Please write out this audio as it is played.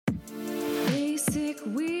Basic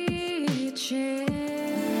witches.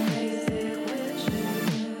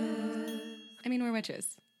 I mean, we're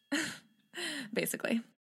witches. Basically.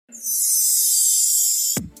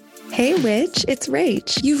 Hey witch, it's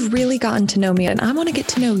Rach. You've really gotten to know me and I want to get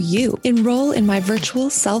to know you. Enroll in my virtual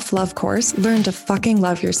self-love course, Learn to Fucking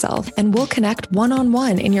Love Yourself, and we'll connect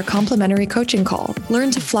one-on-one in your complimentary coaching call. Learn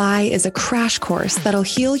to Fly is a crash course that'll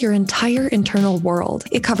heal your entire internal world.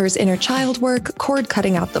 It covers inner child work, cord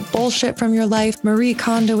cutting out the bullshit from your life, Marie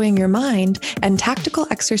Kondoing your mind, and tactical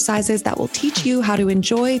exercises that will teach you how to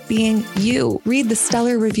enjoy being you. Read the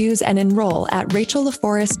stellar reviews and enroll at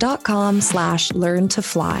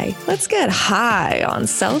rachelleforest.com/learn-to-fly. Let's get high on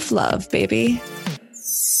self-love, baby.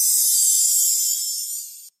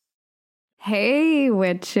 Hey,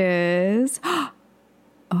 witches.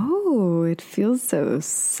 Oh, it feels so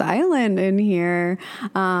silent in here.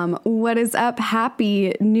 What is up?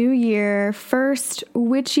 Happy New Year. First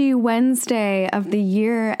witchy Wednesday of the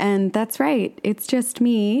year. And that's right. It's just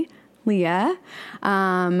me, Leah,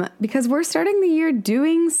 because we're starting the year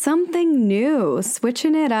doing something new,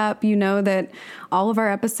 switching it up. You know that all of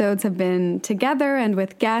our episodes have been together and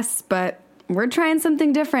with guests, but we're trying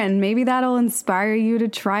something different. Maybe that'll inspire you to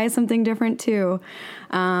try something different too.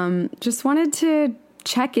 Just wanted to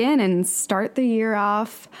check in and start the year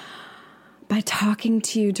off by talking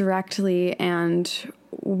to you directly. And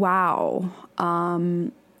wow,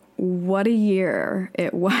 what a year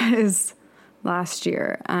it was last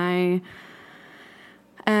year. I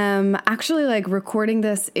am actually recording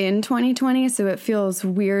this in 2020, so it feels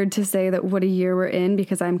weird to say that what a year we're in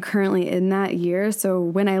because I'm currently in that year. So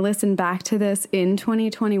when I listen back to this in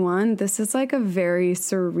 2021, this is a very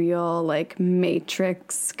surreal,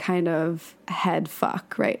 Matrix kind of head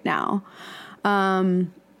fuck right now.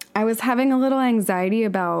 I was having a little anxiety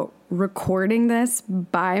about recording this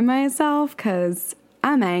by myself because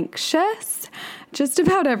I'm anxious just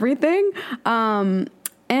about everything. And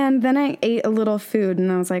then I ate a little food and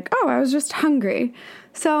I was like, oh, I was just hungry.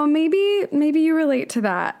 So maybe you relate to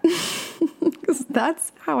that because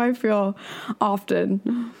that's how I feel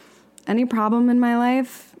often. Any problem in my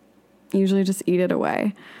life, usually just eat it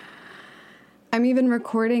away. I'm even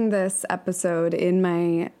recording this episode in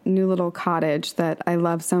my new little cottage that I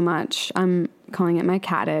love so much. I'm calling it my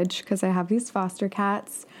cattage because I have these foster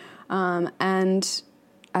cats. And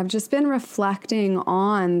I've just been reflecting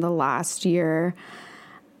on the last year.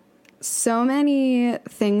 So many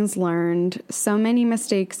things learned, so many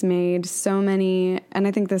mistakes made, and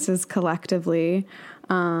I think this is collectively,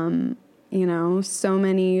 so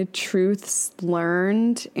many truths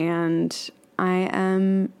learned, and I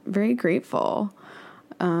am very grateful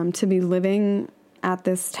to be living at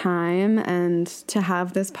this time and to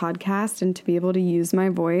have this podcast and to be able to use my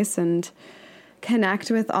voice and connect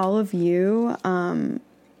with all of you. I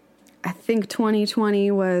think 2020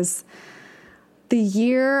 was the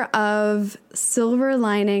year of silver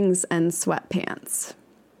linings and sweatpants.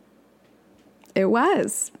 It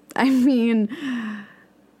was. I mean,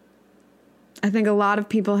 I think a lot of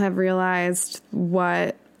people have realized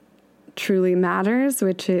what truly matters,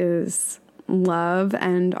 which is love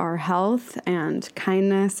and our health and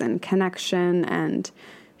kindness and connection and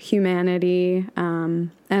humanity.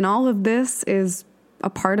 And all of this is a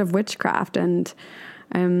part of witchcraft. And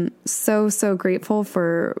I'm so, so grateful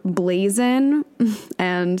for Blazin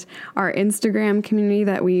and our Instagram community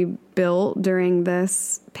that we built during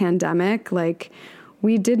this pandemic.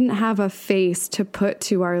 We didn't have a face to put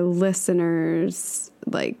to our listeners.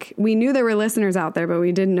 We knew there were listeners out there, but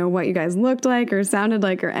we didn't know what you guys looked like or sounded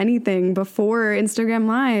like or anything before Instagram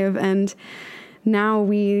Live. And now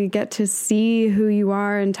we get to see who you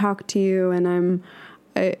are and talk to you. And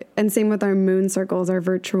same with our moon circles, our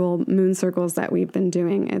virtual moon circles that we've been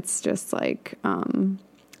doing. It's just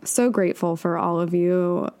so grateful for all of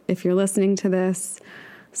you. If you're listening to this,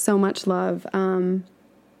 so much love. And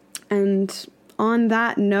on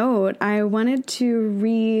that note, I wanted to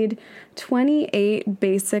read 28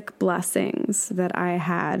 basic blessings that I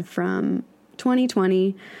had from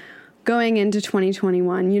 2020 going into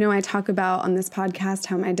 2021. I talk about on this podcast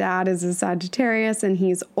how my dad is a Sagittarius and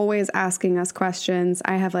he's always asking us questions.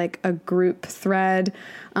 I have a group thread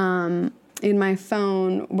in my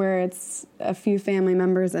phone where it's a few family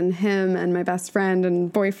members and him and my best friend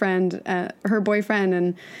and boyfriend, her boyfriend,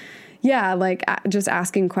 and just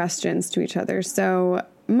asking questions to each other. So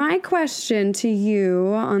my question to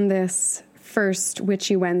you on this first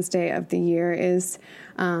Witchy Wednesday of the year is,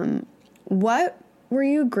 what were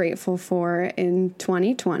you grateful for in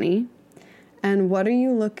 2020? And what are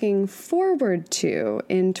you looking forward to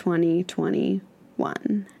in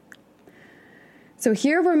 2021? So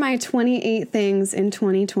here were my 28 things in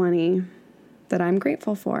 2020 that I'm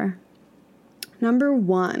grateful for. Number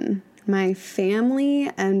 1, my family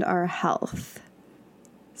and our health.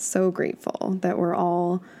 So grateful that we're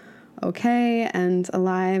all okay and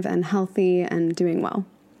alive and healthy and doing well.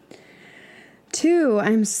 2,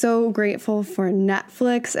 I'm so grateful for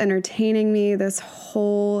Netflix entertaining me this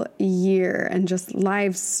whole year and just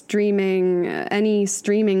live streaming, any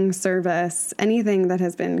streaming service, anything that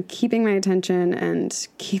has been keeping my attention and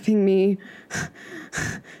keeping me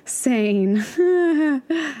sane.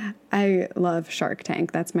 I love Shark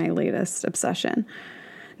Tank. That's my latest obsession.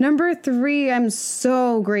 Number 3, I'm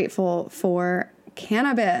so grateful for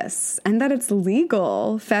cannabis and that it's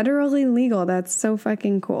legal, federally legal. That's so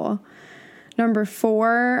fucking cool. Number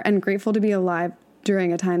 4, I'm grateful to be alive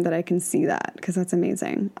during a time that I can see that, because that's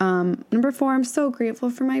amazing. Number 4, I'm so grateful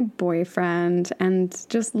for my boyfriend and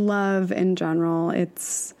just love in general.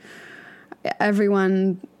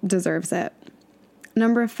 Everyone deserves it.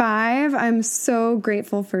 Number 5, I'm so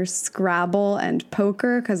grateful for Scrabble and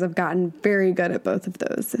poker because I've gotten very good at both of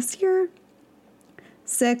those this year.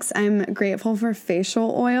 6, I'm grateful for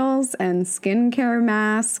facial oils and skincare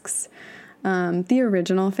masks. The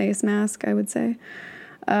original face mask, I would say.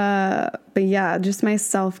 But yeah, just my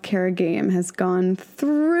self-care game has gone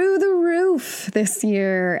through the roof this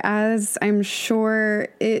year, as I'm sure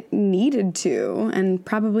it needed to, and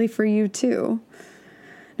probably for you too.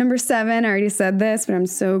 Number 7, I already said this, but I'm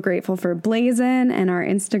so grateful for Blazin and our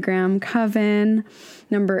Instagram coven.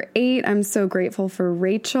 Number 8, I'm so grateful for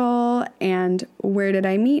Rachel and where did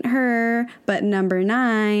I meet her? But number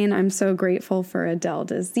 9, I'm so grateful for Adele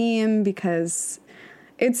Dazeem, because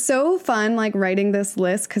it's so fun, like, writing this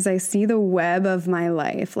list, because I see the web of my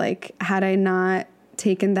life. Like, had I not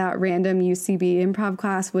taken that random UCB improv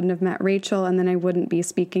class, wouldn't have met Rachel, and then I wouldn't be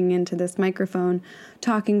speaking into this microphone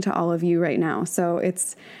talking to all of you right now. So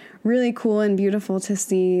it's really cool and beautiful to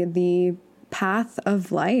see the path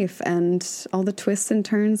of life and all the twists and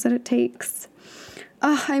turns that it takes.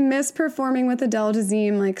 I miss performing with Adele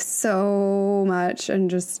Dazeem like so much, and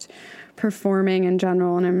just performing in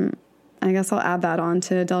general. And I guess I'll add that on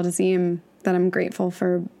to Adele Dazeem, that I'm grateful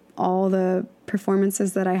for all the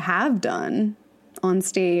performances that I have done on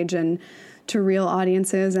stage and to real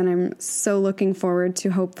audiences. And I'm so looking forward to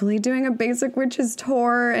hopefully doing a Basic Witches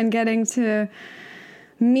tour and getting to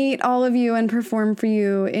meet all of you and perform for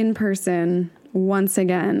you in person once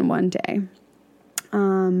again one day.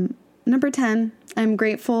 Number 10, I'm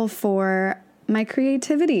grateful for my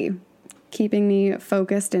creativity, keeping me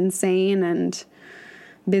focused and sane and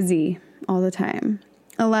busy all the time.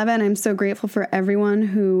 11, I'm so grateful for everyone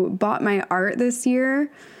who bought my art this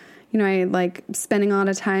year. You know, I like spending a lot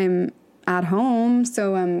of time at home,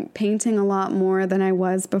 so I'm painting a lot more than I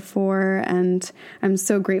was before, and I'm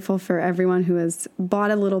so grateful for everyone who has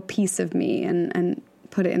bought a little piece of me and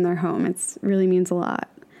put it in their home. It really means a lot.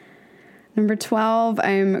 Number 12,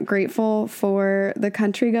 I'm grateful for the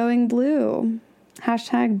country going blue.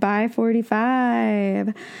 Hashtag buy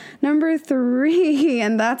 45. Number 3,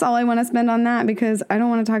 and that's all I want to spend on that because I don't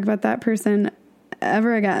want to talk about that person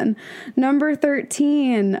ever again. Number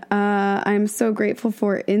 13, I'm so grateful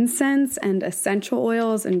for incense and essential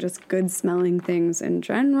oils and just good smelling things in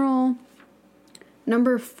general.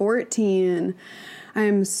 Number 14,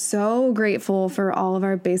 I'm so grateful for all of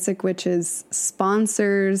our Basic Witches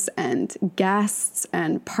sponsors and guests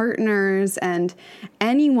and partners and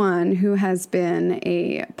anyone who has been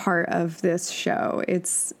a part of this show.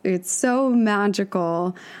 It's so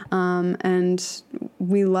magical, and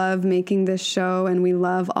we love making this show, and we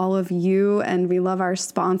love all of you, and we love our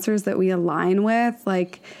sponsors that we align with.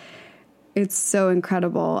 Like, it's so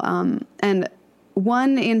incredible. And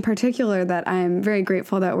one in particular that I'm very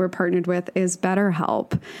grateful that we're partnered with is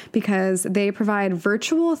BetterHelp, because they provide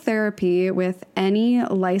virtual therapy with any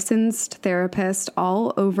licensed therapist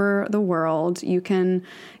all over the world. You can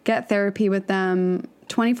get therapy with them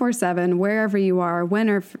 24/7, wherever you are,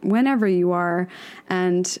 whenever you are.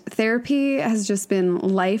 And therapy has just been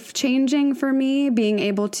life-changing for me, being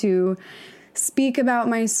able to speak about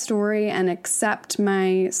my story and accept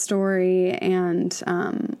my story and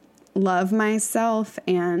love myself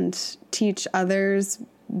and teach others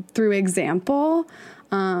through example,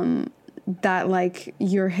 that like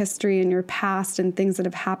your history and your past and things that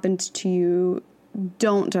have happened to you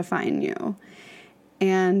don't define you.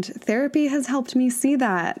 And therapy has helped me see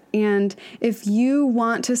that. And if you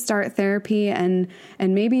want to start therapy and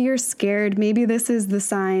maybe you're scared, maybe this is the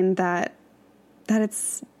sign that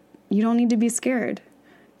you don't need to be scared.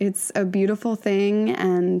 It's a beautiful thing,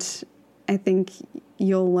 and I think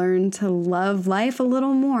you'll learn to love life a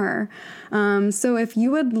little more. So if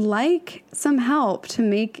you would like some help to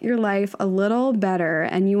make your life a little better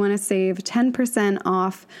and you want to save 10%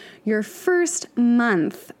 off your first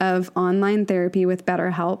month of online therapy with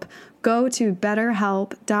BetterHelp, go to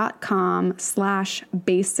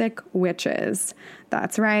betterhelp.com/basicwitches.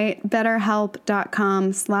 That's right,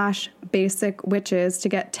 betterhelp.com/basicwitches to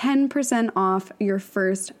get 10% off your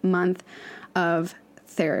first month of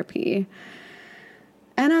therapy.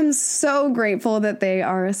 And I'm so grateful that they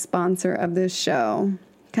are a sponsor of this show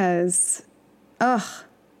because,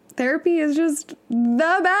 therapy is just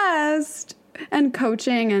the best. And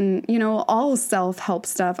coaching and, all self-help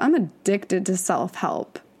stuff. I'm addicted to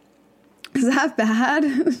self-help. Is that bad?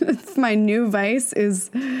 My new vice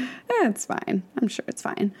is, it's fine. I'm sure it's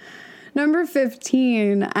fine. Number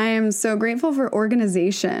 15, I am so grateful for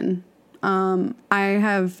organization. I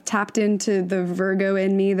have tapped into the Virgo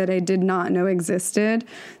in me that I did not know existed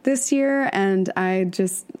this year. And I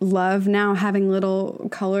just love now having little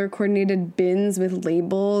color coordinated bins with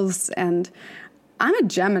labels. And I'm a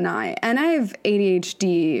Gemini and I have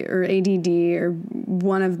ADHD or ADD or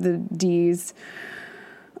one of the Ds.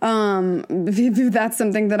 That's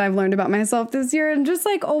something that I've learned about myself this year and just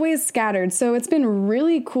like always scattered. So it's been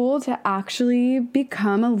really cool to actually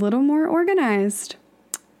become a little more organized.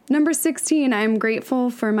 Number 16, I'm grateful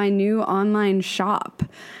for my new online shop.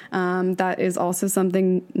 That is also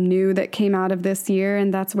something new that came out of this year,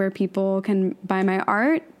 and that's where people can buy my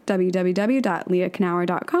art,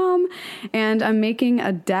 www.leahknauer.com. And I'm making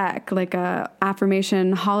a deck, like a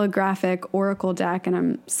affirmation holographic oracle deck, and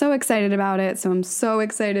I'm so excited about it. So I'm so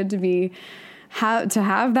excited to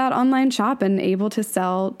have that online shop and able to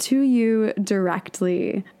sell to you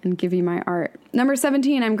directly and give you my art. Number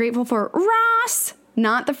 17, I'm grateful for Ross.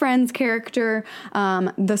 Not the Friends character,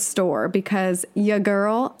 the store, because ya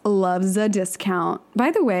girl loves a discount.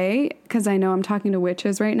 By the way, because I know I'm talking to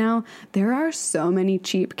witches right now, there are so many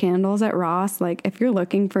cheap candles at Ross. Like, if you're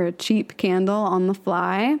looking for a cheap candle on the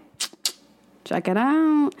fly, check it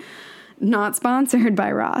out. Not sponsored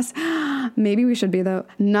by Ross. Maybe we should be, though.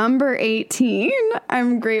 Number 18,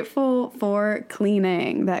 I'm grateful for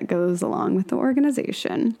cleaning. That goes along with the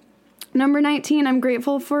organization. Number 19, I'm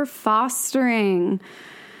grateful for fostering.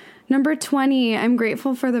 Number 20, I'm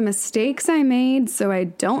grateful for the mistakes I made so I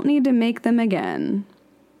don't need to make them again.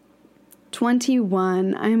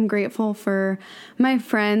 21, I'm grateful for my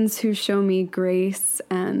friends who show me grace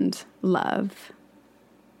and love.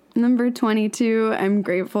 Number 22, I'm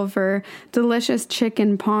grateful for delicious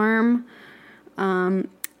chicken parm.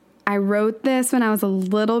 I wrote this when I was a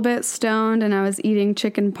little bit stoned and I was eating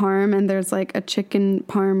chicken parm and there's like a chicken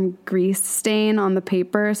parm grease stain on the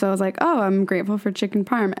paper. So I was like, I'm grateful for chicken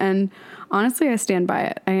parm. And honestly, I stand by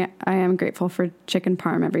it. I am grateful for chicken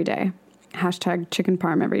parm every day. # chicken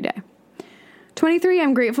parm every day. 23,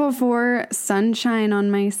 I'm grateful for sunshine on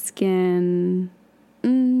my skin.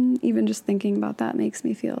 Even just thinking about that makes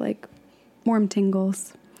me feel like warm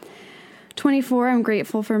tingles. 24, I'm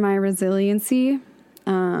grateful for my resiliency.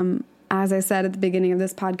 As I said at the beginning of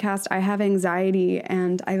this podcast, I have anxiety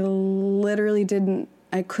and I literally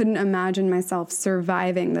I couldn't imagine myself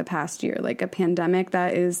surviving the past year, like a pandemic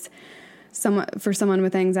that is for someone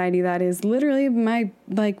with anxiety, that is literally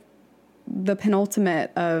the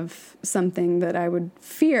penultimate of something that I would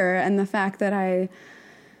fear. And the fact that I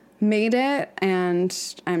made it and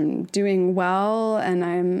I'm doing well and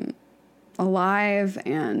I'm alive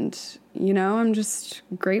and, I'm just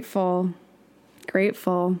grateful.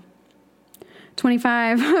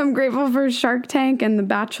 25, I'm grateful for Shark Tank and The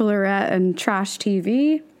Bachelorette and trash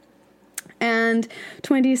TV. And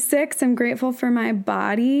 26, I'm grateful for my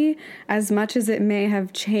body, as much as it may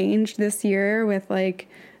have changed this year with like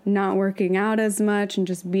not working out as much and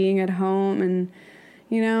just being at home. And,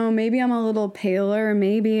 maybe I'm a little paler,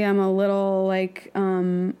 maybe I'm a little like, got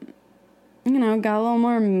a little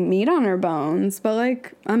more meat on her bones, but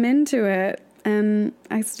like I'm into it. And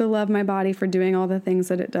I still love my body for doing all the things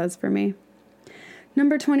that it does for me.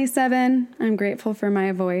 Number 27, I'm grateful for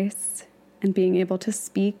my voice and being able to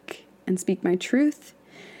speak and speak my truth.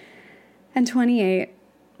 And 28,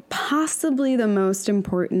 possibly the most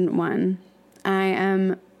important one, I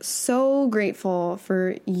am so grateful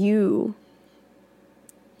for you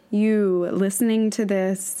listening to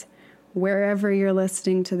this, wherever you're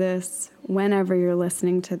listening to this, whenever you're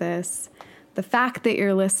listening to this. The fact that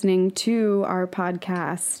you're listening to our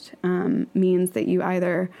podcast means that you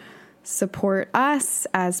either support us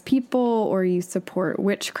as people or you support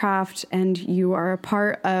witchcraft, and you are a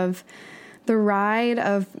part of the ride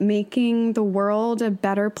of making the world a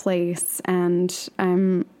better place. And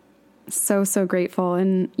I'm so, so grateful.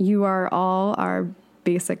 And you are all our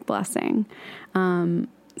basic blessing.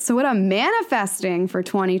 So what I'm manifesting for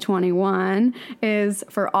 2021 is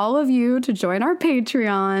for all of you to join our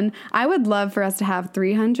Patreon. I would love for us to have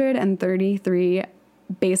 333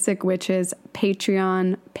 Basic Witches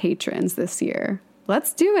Patreon patrons this year.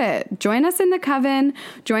 Let's do it. Join us in the coven,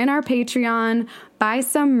 join our Patreon, buy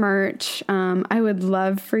some merch. I would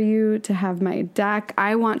love for you to have my deck.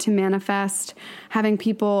 I want to manifest having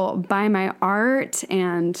people buy my art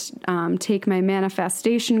and take my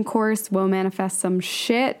manifestation course. We'll manifest some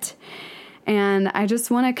shit. And I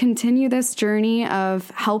just want to continue this journey of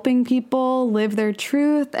helping people live their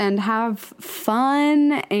truth and have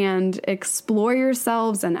fun and explore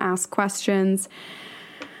yourselves and ask questions.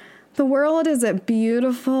 The world is a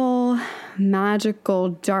beautiful, magical,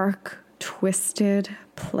 dark, twisted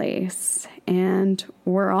place, and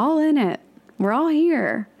we're all in it. We're all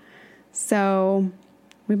here. So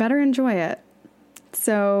we better enjoy it.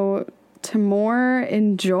 So to more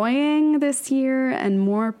enjoying this year and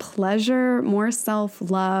more pleasure, more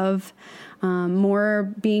self-love,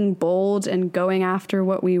 more being bold and going after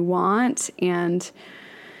what we want and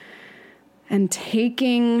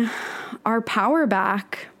taking our power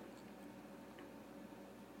back.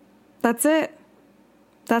 That's it.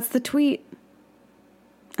 That's the tweet.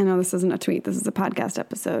 I know this isn't a tweet. This is a podcast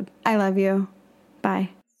episode. I love you. Bye.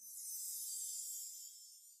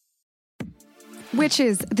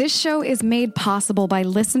 Witches, this show is made possible by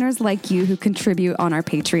listeners like you who contribute on our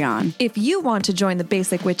Patreon. If you want to join the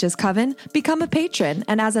Basic Witches Coven, become a patron,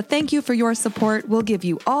 and as a thank you for your support, we'll give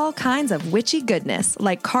you all kinds of witchy goodness,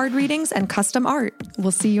 like card readings and custom art.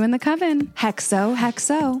 We'll see you in the coven. Hexo,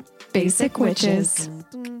 hexo. Basic Witches. Basic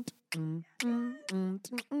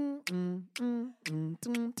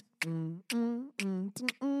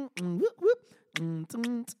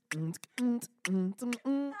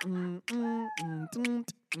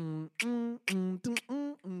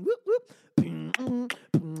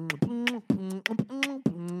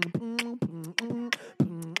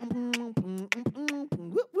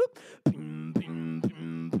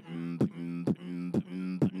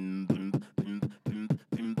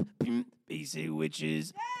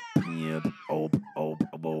Witches.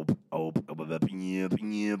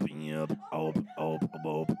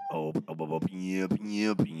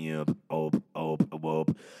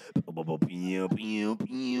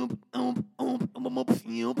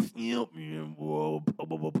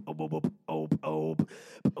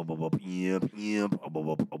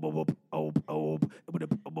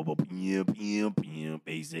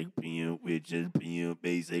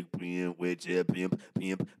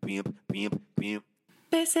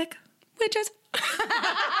 Basic Witches.